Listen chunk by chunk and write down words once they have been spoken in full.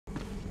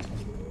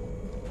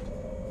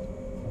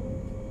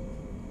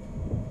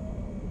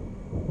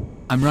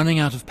I'm running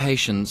out of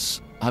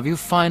patience. Have you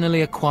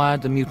finally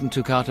acquired the mutant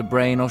Tukata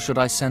brain, or should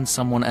I send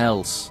someone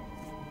else?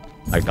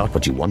 I got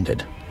what you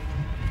wanted.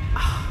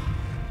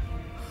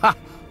 Ha!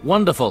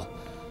 Wonderful.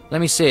 Let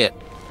me see it.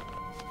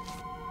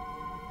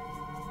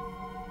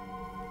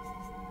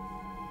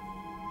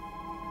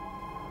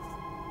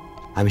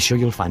 I'm sure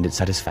you'll find it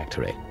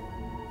satisfactory.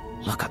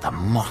 Look at the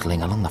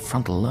mottling along the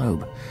frontal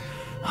lobe.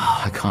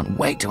 Oh, I can't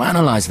wait to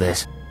analyze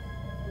this.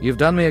 You've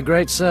done me a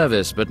great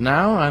service, but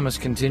now I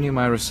must continue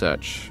my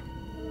research.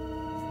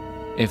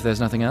 If there's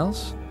nothing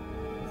else?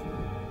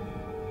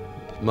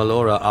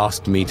 Melora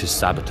asked me to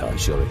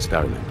sabotage your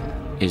experiment.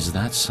 Is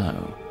that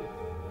so?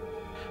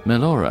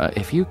 Melora,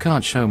 if you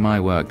can't show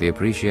my work the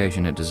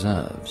appreciation it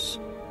deserves,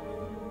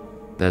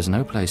 there's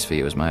no place for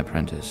you as my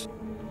apprentice.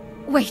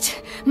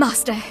 Wait,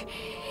 Master.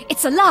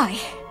 It's a lie.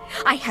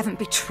 I haven't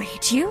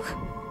betrayed you.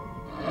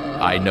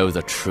 I know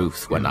the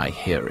truth when I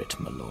hear it,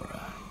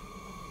 Melora.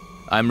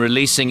 I'm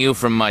releasing you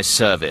from my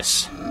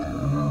service.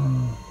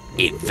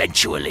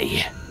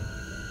 Eventually.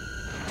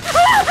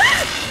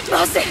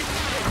 Master,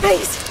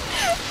 please,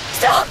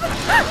 stop!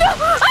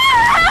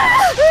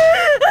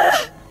 No!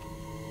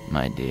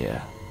 My dear,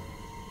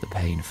 the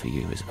pain for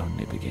you is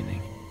only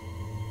beginning.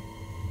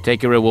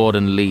 Take your reward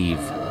and leave.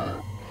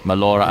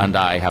 Melora and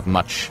I have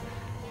much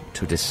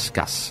to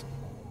discuss.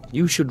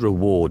 You should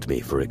reward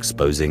me for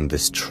exposing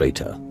this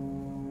traitor.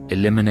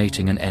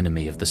 Eliminating an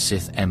enemy of the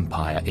Sith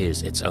Empire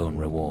is its own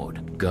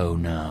reward. Go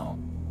now.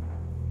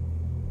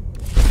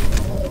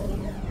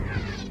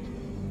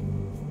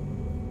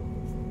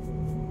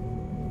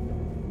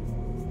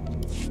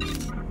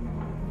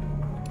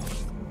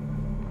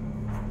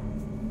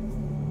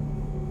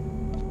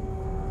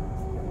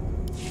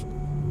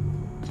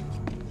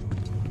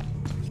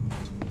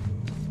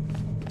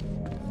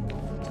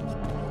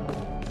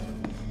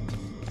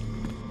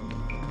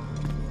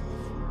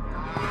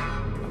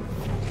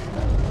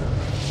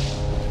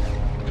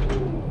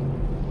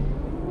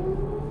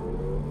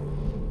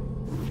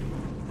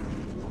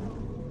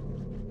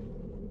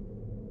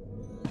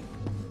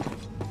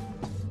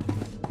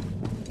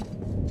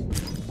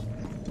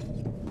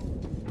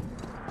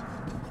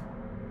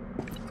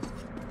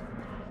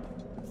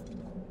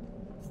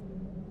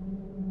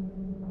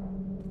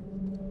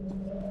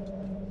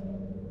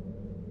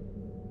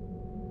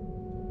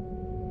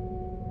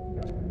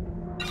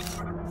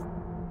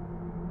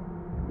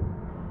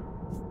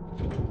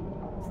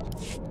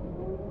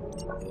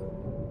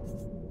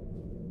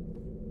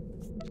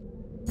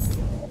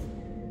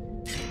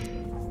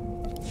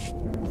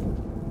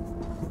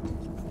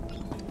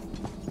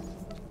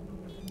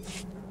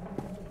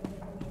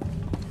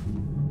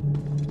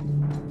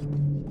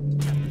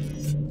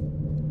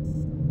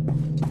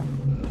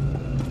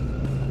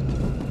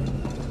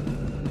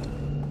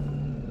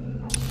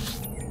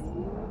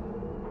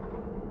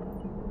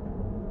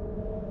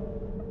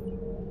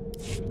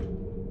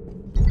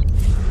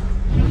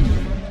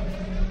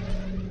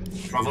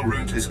 Travel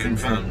route is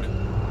confirmed.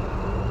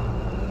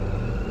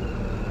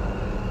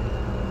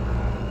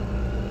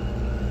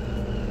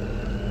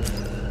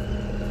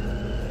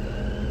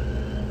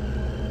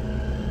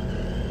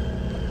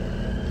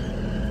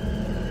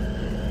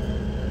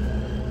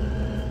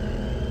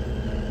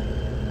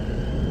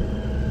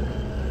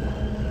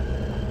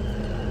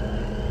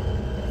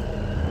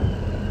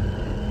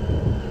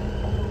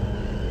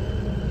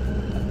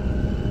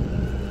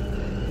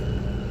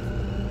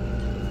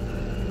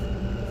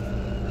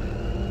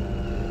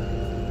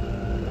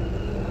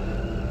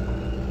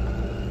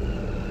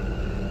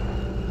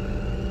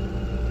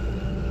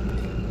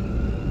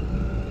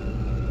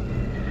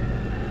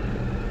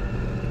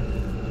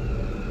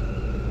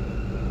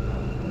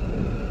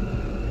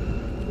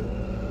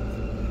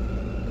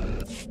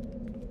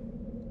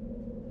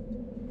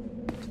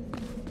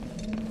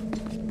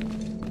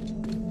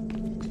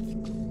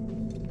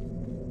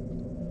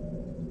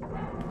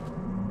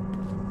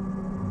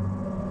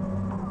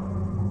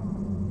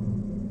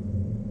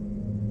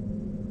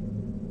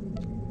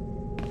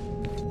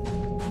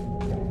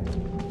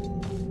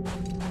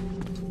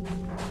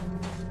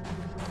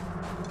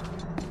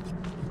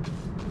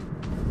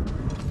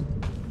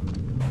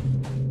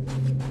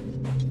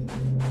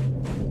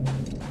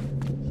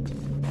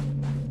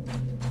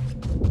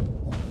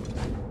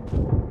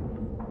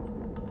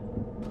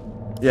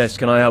 Yes,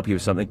 can I help you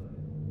with something?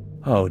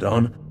 Hold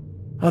on.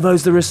 Are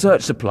those the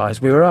research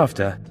supplies we were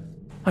after?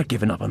 I'd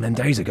given up on them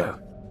days ago.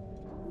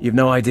 You've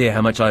no idea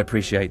how much I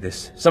appreciate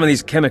this. Some of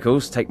these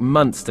chemicals take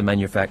months to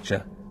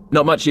manufacture.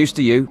 Not much use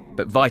to you,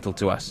 but vital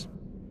to us.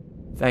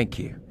 Thank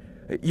you.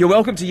 You're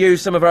welcome to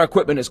use some of our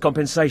equipment as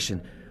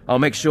compensation. I'll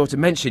make sure to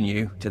mention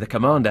you to the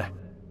commander.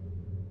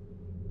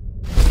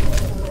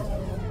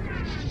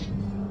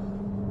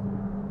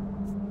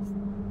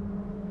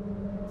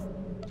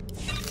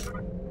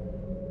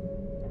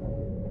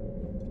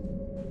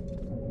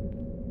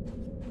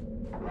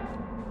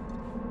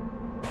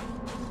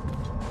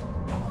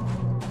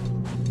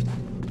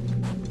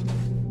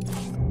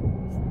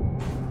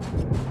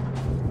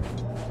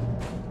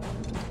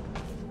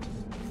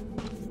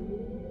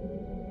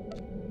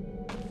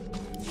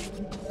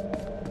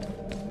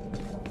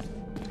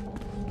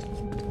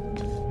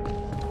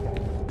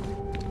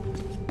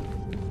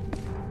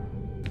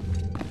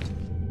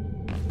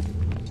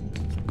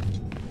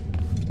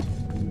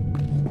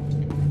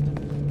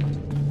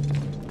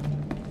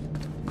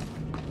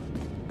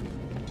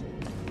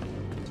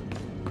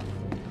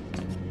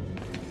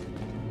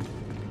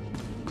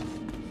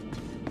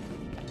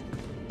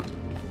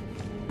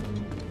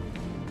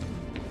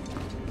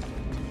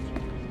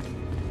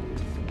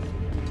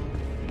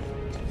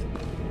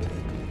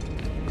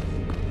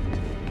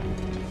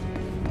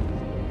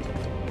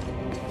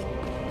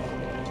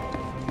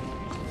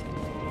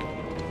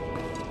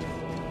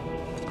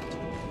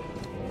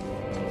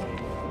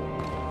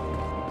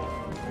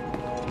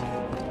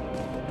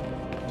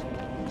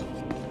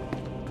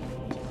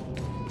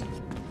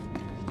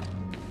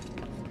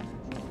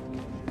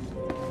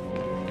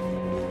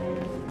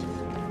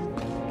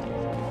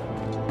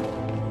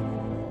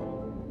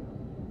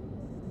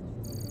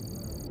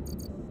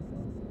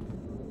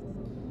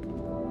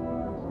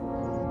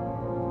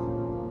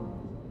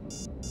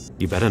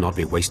 You better not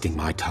be wasting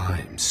my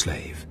time,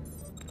 slave.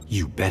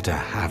 You better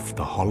have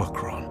the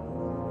holocron.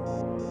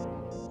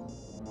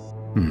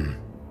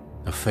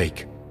 A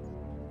fake.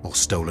 Or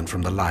stolen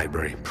from the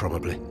library,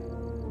 probably.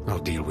 I'll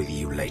deal with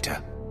you later.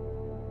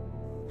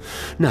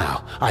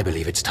 Now, I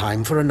believe it's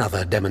time for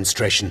another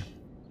demonstration.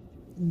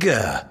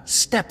 Gur,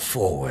 step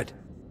forward.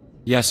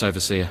 Yes,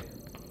 Overseer.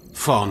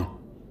 Fon,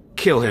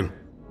 kill him.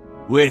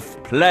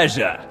 With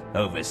pleasure,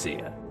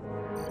 Overseer.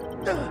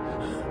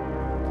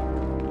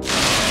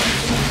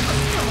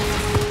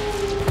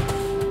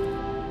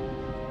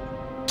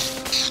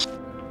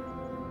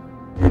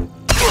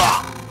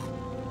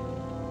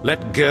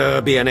 Let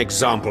Gur be an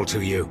example to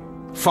you.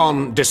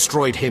 Fon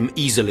destroyed him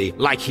easily,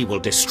 like he will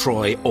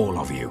destroy all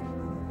of you.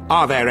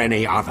 Are there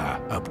any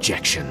other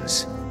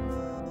objections?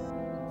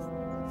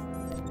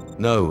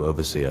 No,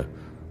 Overseer.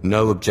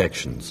 No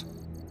objections.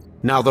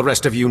 Now the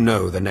rest of you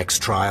know the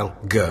next trial.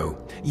 Go.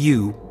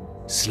 You,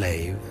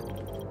 slave,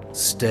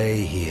 stay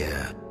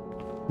here.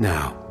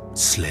 Now,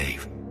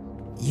 slave,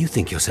 you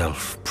think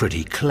yourself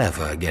pretty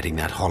clever getting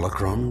that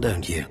holocron,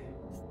 don't you?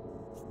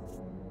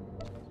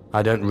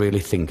 I don't really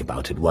think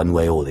about it one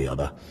way or the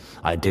other.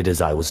 I did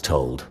as I was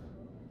told.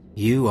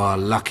 You are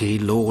lucky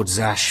Lord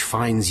Zash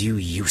finds you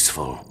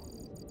useful.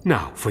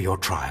 Now for your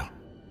trial.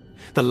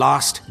 The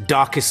last,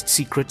 darkest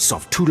secrets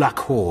of Tulak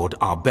Horde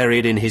are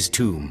buried in his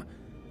tomb.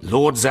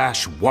 Lord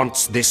Zash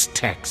wants this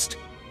text.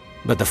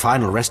 But the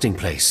final resting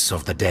place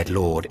of the dead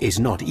lord is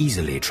not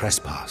easily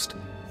trespassed.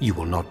 You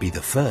will not be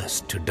the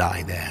first to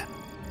die there.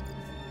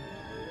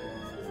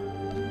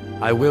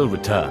 I will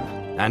return,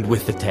 and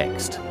with the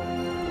text.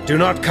 Do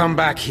not come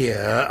back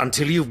here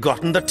until you've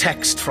gotten the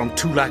text from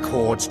Tulak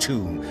Horde's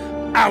tomb.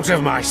 Out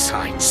of my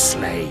sight,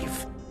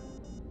 slave!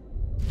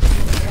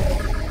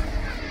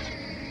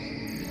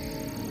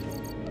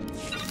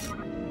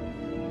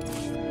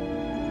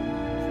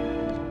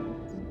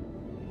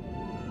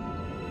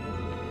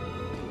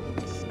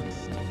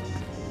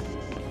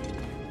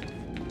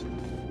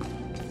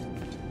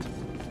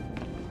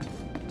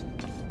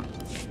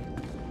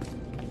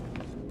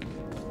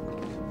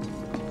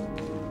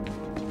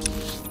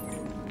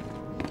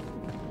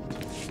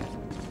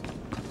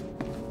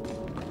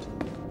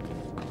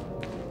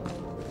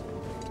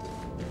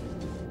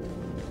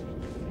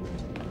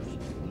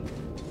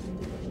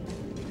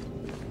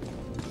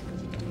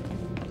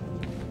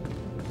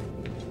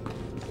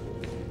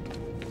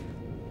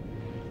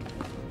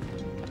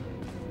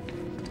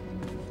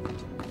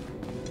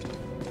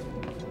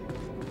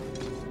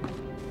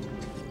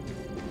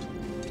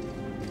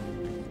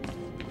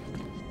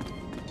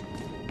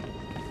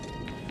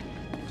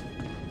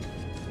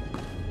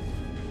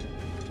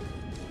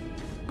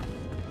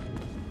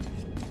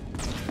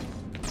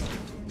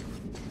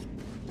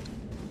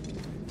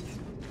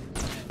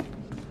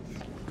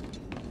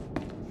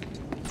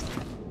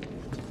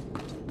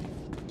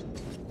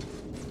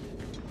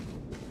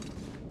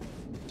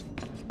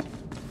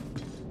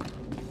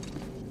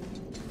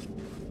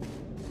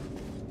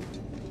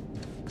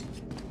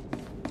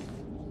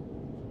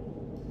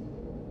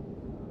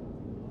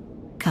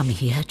 Come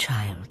here,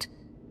 child.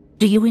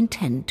 Do you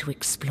intend to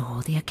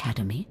explore the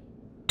Academy?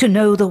 To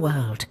know the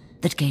world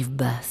that gave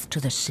birth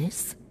to the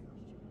Sith?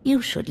 You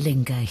should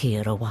linger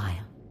here a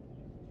while.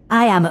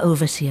 I am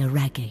Overseer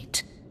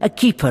Ragate, a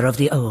keeper of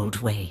the old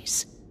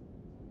ways.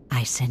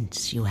 I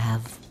sense you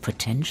have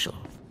potential,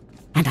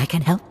 and I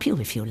can help you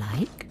if you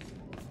like.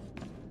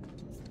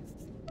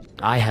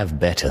 I have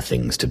better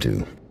things to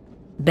do.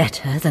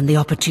 Better than the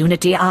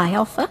opportunity I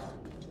offer?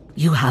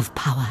 You have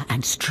power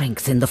and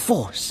strength in the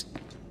Force,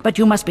 but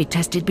you must be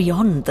tested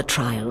beyond the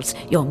trials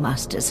your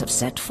masters have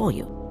set for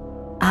you.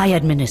 I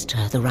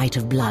administer the rite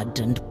of blood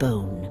and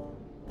bone,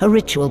 a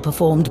ritual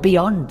performed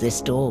beyond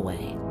this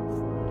doorway.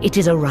 It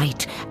is a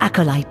rite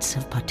acolytes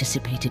have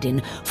participated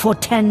in for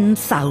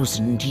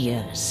 10,000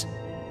 years.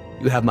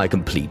 You have my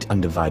complete,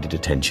 undivided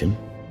attention.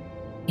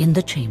 In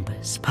the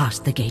chambers,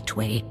 past the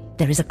gateway,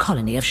 there is a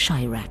colony of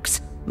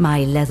Shyraks,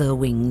 my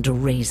leather-winged,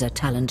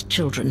 razor-taloned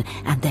children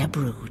and their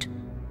brood.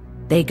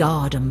 They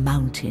guard a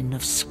mountain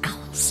of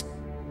skulls,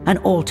 an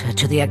altar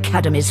to the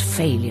Academy's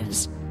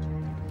failures.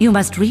 You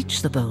must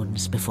reach the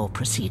bones before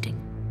proceeding.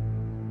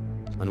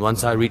 And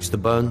once I reach the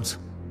bones?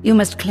 You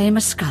must claim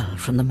a skull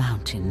from the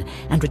mountain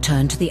and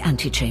return to the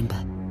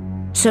antechamber.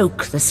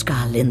 Soak the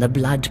skull in the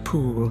blood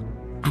pool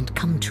and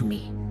come to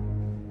me.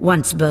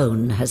 Once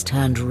bone has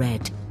turned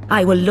red,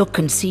 I will look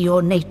and see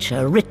your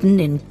nature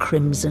written in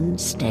crimson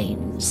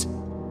stains.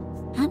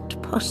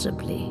 And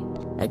possibly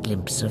a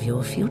glimpse of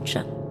your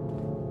future.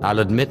 I'll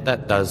admit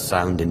that does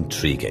sound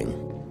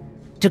intriguing.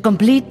 To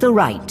complete the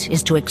rite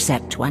is to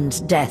accept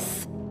one's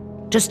death,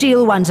 to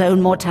steal one's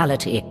own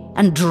mortality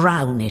and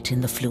drown it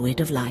in the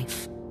fluid of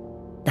life.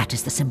 That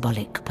is the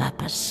symbolic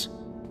purpose.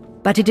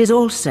 But it is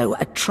also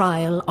a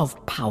trial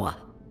of power,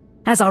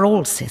 as are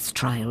all Sith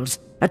trials,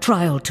 a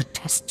trial to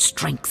test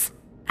strength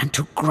and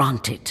to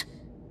grant it.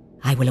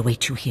 I will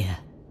await you here.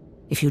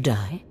 If you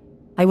die,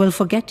 I will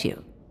forget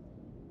you